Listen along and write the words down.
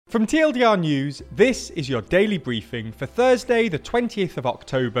From TLDR News, this is your daily briefing for Thursday, the 20th of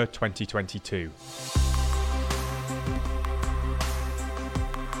October 2022.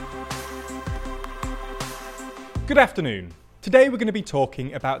 Good afternoon. Today we're going to be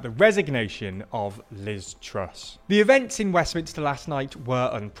talking about the resignation of Liz Truss. The events in Westminster last night were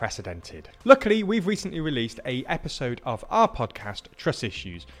unprecedented. Luckily, we've recently released an episode of our podcast, Truss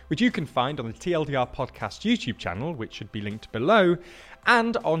Issues, which you can find on the TLDR Podcast YouTube channel, which should be linked below,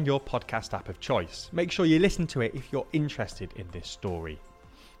 and on your podcast app of choice. Make sure you listen to it if you're interested in this story.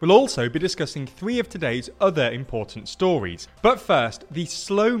 We'll also be discussing 3 of today's other important stories. But first, the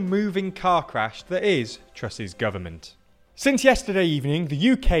slow-moving car crash that is Truss's government. Since yesterday evening,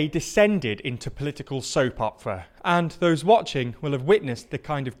 the UK descended into political soap opera, and those watching will have witnessed the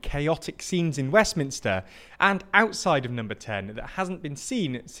kind of chaotic scenes in Westminster and outside of Number 10 that hasn't been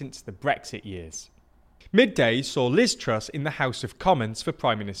seen since the Brexit years. Midday saw Liz Truss in the House of Commons for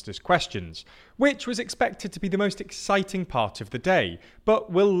Prime Minister's questions, which was expected to be the most exciting part of the day,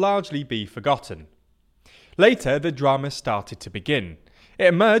 but will largely be forgotten. Later, the drama started to begin. It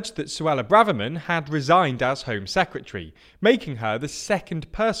emerged that Suella Braverman had resigned as Home Secretary, making her the second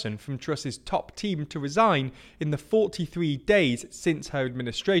person from Truss's top team to resign in the 43 days since her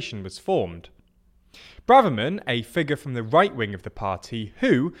administration was formed. Braverman, a figure from the right wing of the party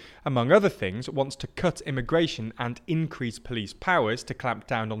who, among other things, wants to cut immigration and increase police powers to clamp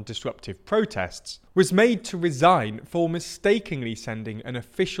down on disruptive protests, was made to resign for mistakenly sending an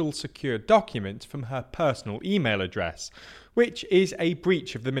official secure document from her personal email address, which is a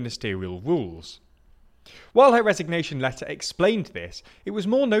breach of the ministerial rules. While her resignation letter explained this, it was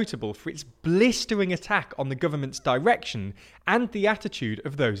more notable for its blistering attack on the government's direction and the attitude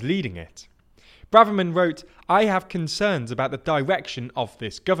of those leading it. Braverman wrote, "I have concerns about the direction of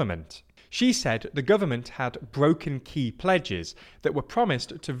this government." She said the government had broken key pledges that were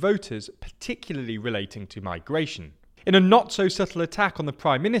promised to voters, particularly relating to migration. In a not-so-subtle attack on the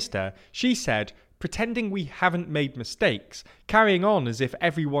Prime Minister, she said, "Pretending we haven't made mistakes, carrying on as if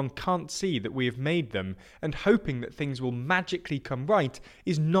everyone can't see that we have made them, and hoping that things will magically come right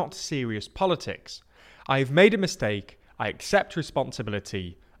is not serious politics. I have made a mistake, I accept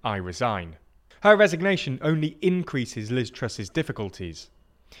responsibility, I resign." Her resignation only increases Liz Truss's difficulties.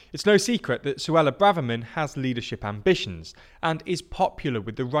 It's no secret that Suella Braverman has leadership ambitions and is popular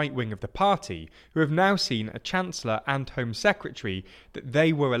with the right wing of the party, who have now seen a Chancellor and Home Secretary that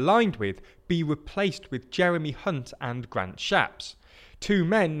they were aligned with be replaced with Jeremy Hunt and Grant Shapps, 2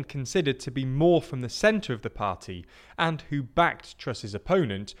 men considered to be more from the centre of the party and who backed Truss's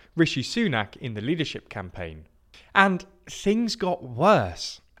opponent, Rishi Sunak, in the leadership campaign. And things got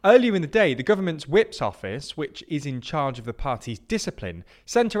worse. Earlier in the day, the government's whip's office, which is in charge of the party's discipline,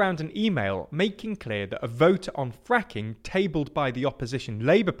 sent around an email making clear that a vote on fracking tabled by the opposition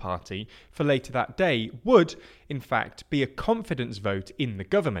Labour Party for later that day would, in fact, be a confidence vote in the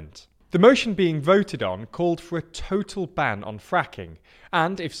government. The motion being voted on called for a total ban on fracking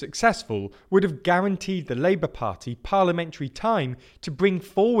and, if successful, would have guaranteed the Labour Party parliamentary time to bring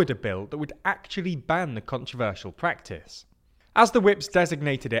forward a bill that would actually ban the controversial practice. As the whips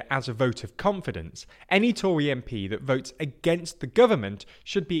designated it as a vote of confidence, any Tory MP that votes against the government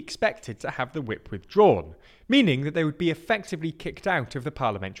should be expected to have the whip withdrawn, meaning that they would be effectively kicked out of the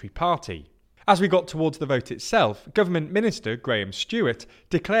parliamentary party. As we got towards the vote itself, Government Minister Graham Stewart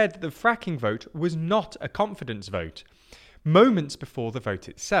declared that the fracking vote was not a confidence vote, moments before the vote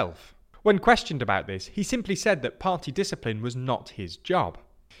itself. When questioned about this, he simply said that party discipline was not his job.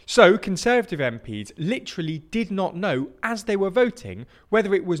 So, Conservative MPs literally did not know, as they were voting,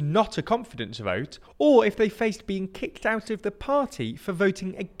 whether it was not a confidence vote or if they faced being kicked out of the party for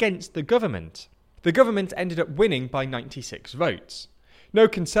voting against the government. The government ended up winning by 96 votes. No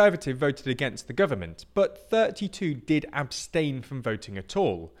Conservative voted against the government, but 32 did abstain from voting at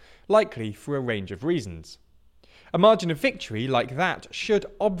all, likely for a range of reasons. A margin of victory like that should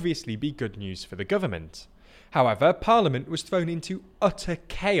obviously be good news for the government. However, Parliament was thrown into utter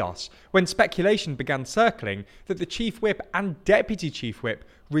chaos when speculation began circling that the Chief Whip and Deputy Chief Whip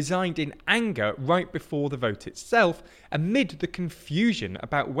resigned in anger right before the vote itself, amid the confusion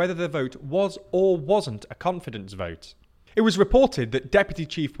about whether the vote was or wasn't a confidence vote. It was reported that Deputy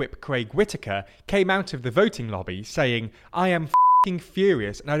Chief Whip Craig Whittaker came out of the voting lobby saying, "I am f***ing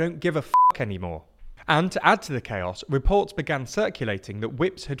furious and I don't give a f*** anymore." And to add to the chaos, reports began circulating that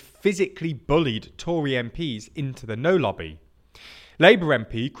whips had physically bullied Tory MPs into the no lobby. Labour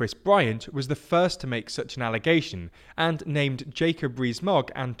MP Chris Bryant was the first to make such an allegation and named Jacob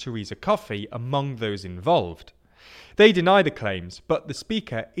Rees-Mogg and Theresa Coffey among those involved. They deny the claims, but the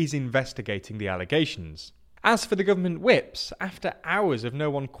Speaker is investigating the allegations. As for the government whips, after hours of no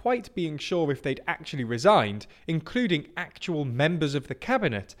one quite being sure if they'd actually resigned, including actual members of the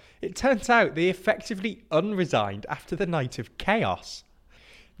cabinet, it turns out they effectively unresigned after the night of chaos.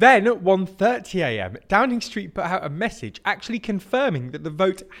 Then at 1:30am, Downing Street put out a message actually confirming that the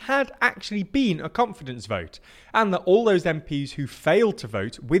vote had actually been a confidence vote, and that all those MPs who failed to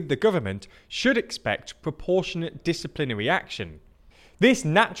vote with the government should expect proportionate disciplinary action. This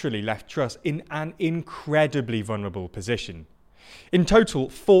naturally left Truss in an incredibly vulnerable position. In total,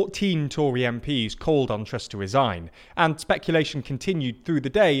 14 Tory MPs called on Truss to resign, and speculation continued through the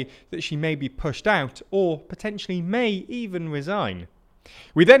day that she may be pushed out or potentially may even resign.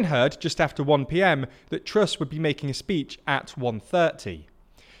 We then heard, just after 1pm, that Truss would be making a speech at 1:30.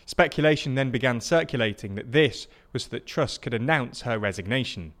 Speculation then began circulating that this was so that Truss could announce her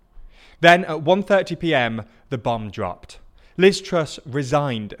resignation. Then at 1:30pm, the bomb dropped. Liz Truss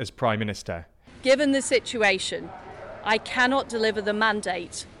resigned as Prime Minister. Given the situation, I cannot deliver the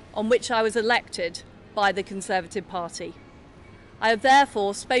mandate on which I was elected by the Conservative Party. I have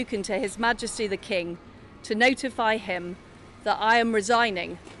therefore spoken to His Majesty the King to notify him that I am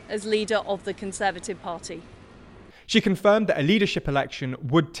resigning as leader of the Conservative Party. She confirmed that a leadership election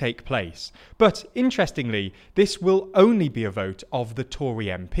would take place, but interestingly, this will only be a vote of the Tory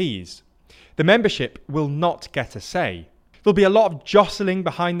MPs. The membership will not get a say. There'll be a lot of jostling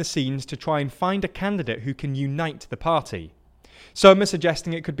behind the scenes to try and find a candidate who can unite the party. Some are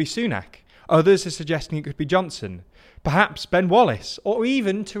suggesting it could be Sunak, others are suggesting it could be Johnson, perhaps Ben Wallace, or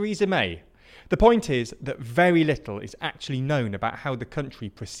even Theresa May. The point is that very little is actually known about how the country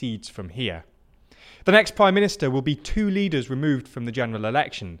proceeds from here. The next Prime Minister will be 2 leaders removed from the general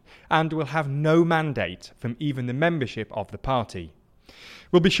election, and will have no mandate from even the membership of the party.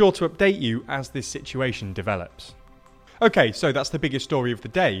 We'll be sure to update you as this situation develops. Okay, so that's the biggest story of the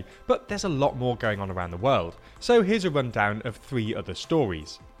day, but there's a lot more going on around the world. So here's a rundown of 3 other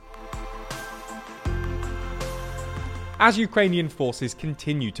stories. As Ukrainian forces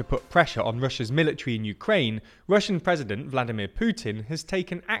continue to put pressure on Russia's military in Ukraine, Russian President Vladimir Putin has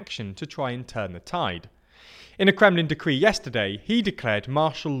taken action to try and turn the tide. In a Kremlin decree yesterday, he declared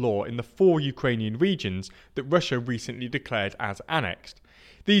martial law in the 4 Ukrainian regions that Russia recently declared as annexed.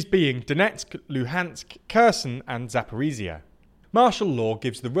 These being Donetsk, Luhansk, Kherson and Zaporizhia. Martial law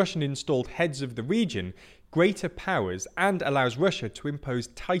gives the Russian-installed heads of the region greater powers and allows Russia to impose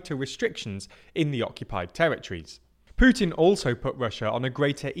tighter restrictions in the occupied territories. Putin also put Russia on a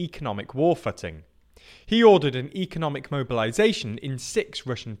greater economic war footing. He ordered an economic mobilization in 6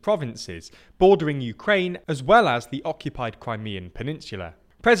 Russian provinces bordering Ukraine as well as the occupied Crimean Peninsula.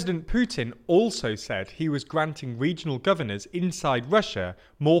 President Putin also said he was granting regional governors inside Russia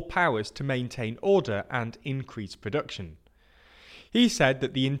more powers to maintain order and increase production. He said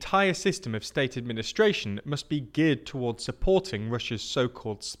that the entire system of state administration must be geared towards supporting Russia's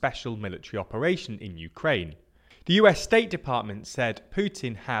so-called special military operation in Ukraine. The US State Department said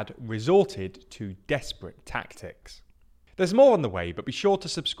Putin had resorted to desperate tactics. There's more on the way, but be sure to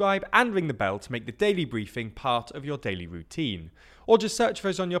subscribe and ring the bell to make the daily briefing part of your daily routine, or just search for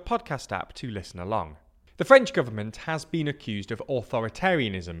us on your podcast app to listen along. The French government has been accused of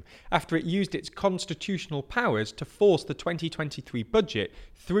authoritarianism after it used its constitutional powers to force the 2023 budget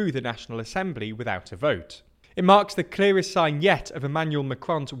through the National Assembly without a vote. It marks the clearest sign yet of Emmanuel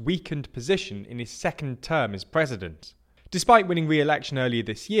Macron's weakened position in his second term as president. Despite winning re-election earlier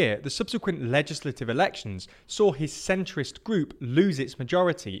this year, the subsequent legislative elections saw his centrist group lose its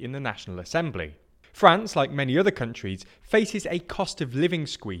majority in the National Assembly. France, like many other countries, faces a cost of living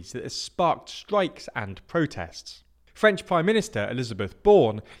squeeze that has sparked strikes and protests. French Prime Minister Elisabeth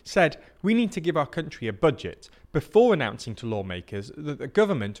Borne said, "We need to give our country a budget," before announcing to lawmakers that the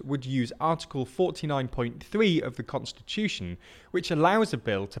government would use Article 49.3 of the Constitution, which allows a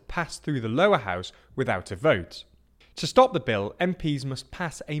bill to pass through the lower house without a vote. To stop the bill, MPs must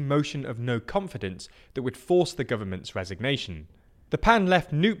pass a motion of no confidence that would force the government's resignation. The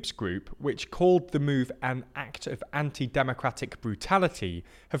pan-left Noops group, which called the move an act of anti-democratic brutality,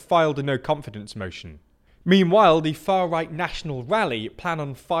 have filed a no-confidence motion. Meanwhile, the far-right National Rally plan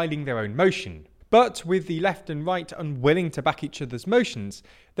on filing their own motion. But with the left and right unwilling to back each other's motions,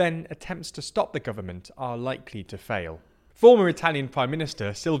 then attempts to stop the government are likely to fail. Former Italian Prime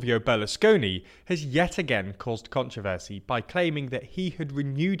Minister Silvio Berlusconi has yet again caused controversy by claiming that he had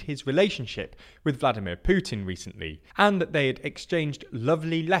renewed his relationship with Vladimir Putin recently, and that they had exchanged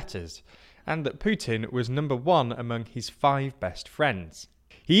lovely letters, and that Putin was number 1 among his 5 best friends.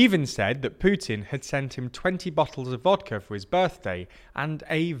 He even said that Putin had sent him 20 bottles of vodka for his birthday and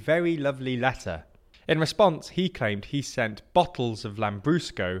a very lovely letter. In response, he claimed he sent bottles of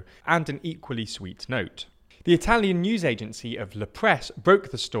Lambrusco and an equally sweet note. The Italian news agency of La Presse broke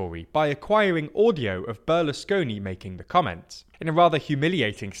the story by acquiring audio of Berlusconi making the comments. In a rather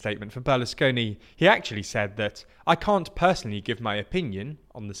humiliating statement for Berlusconi, he actually said that, "I can't personally give my opinion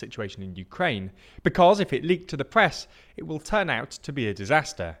on the situation in Ukraine, because if it leaked to the press, it will turn out to be a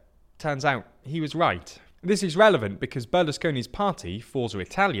disaster." Turns out he was right. This is relevant because Berlusconi's party, Forza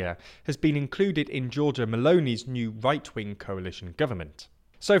Italia, has been included in Giorgia Meloni's new right-wing coalition government.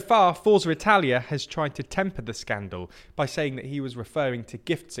 So far, Forza Italia has tried to temper the scandal by saying that he was referring to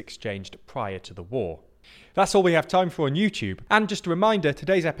gifts exchanged prior to the war. That's all we have time for on YouTube. And just a reminder,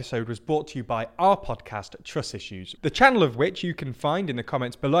 today's episode was brought to you by our podcast, Truss Issues, the channel of which you can find in the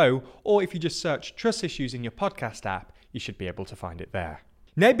comments below, or if you just search Truss Issues in your podcast app, you should be able to find it there.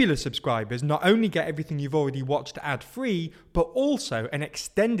 Nebula subscribers not only get everything you've already watched ad-free, but also an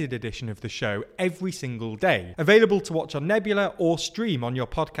extended edition of the show every single day, available to watch on Nebula or stream on your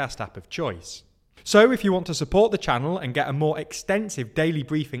podcast app of choice. So if you want to support the channel and get a more extensive daily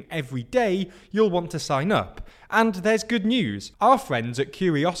briefing every day, you'll want to sign up. And there's good news. Our friends at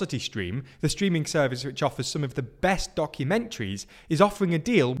CuriosityStream, the streaming service which offers some of the best documentaries, is offering a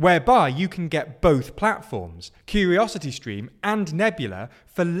deal whereby you can get both platforms, CuriosityStream and Nebula,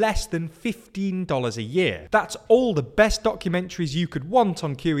 for less than $15 a year. That's all the best documentaries you could want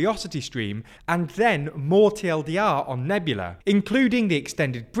on CuriosityStream, and then more TLDR on Nebula, including the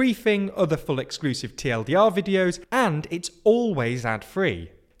extended briefing, other full exclusive TLDR videos, and it's always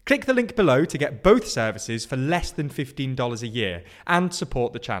ad-free. Click the link below to get both services for less than $15 a year and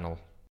support the channel.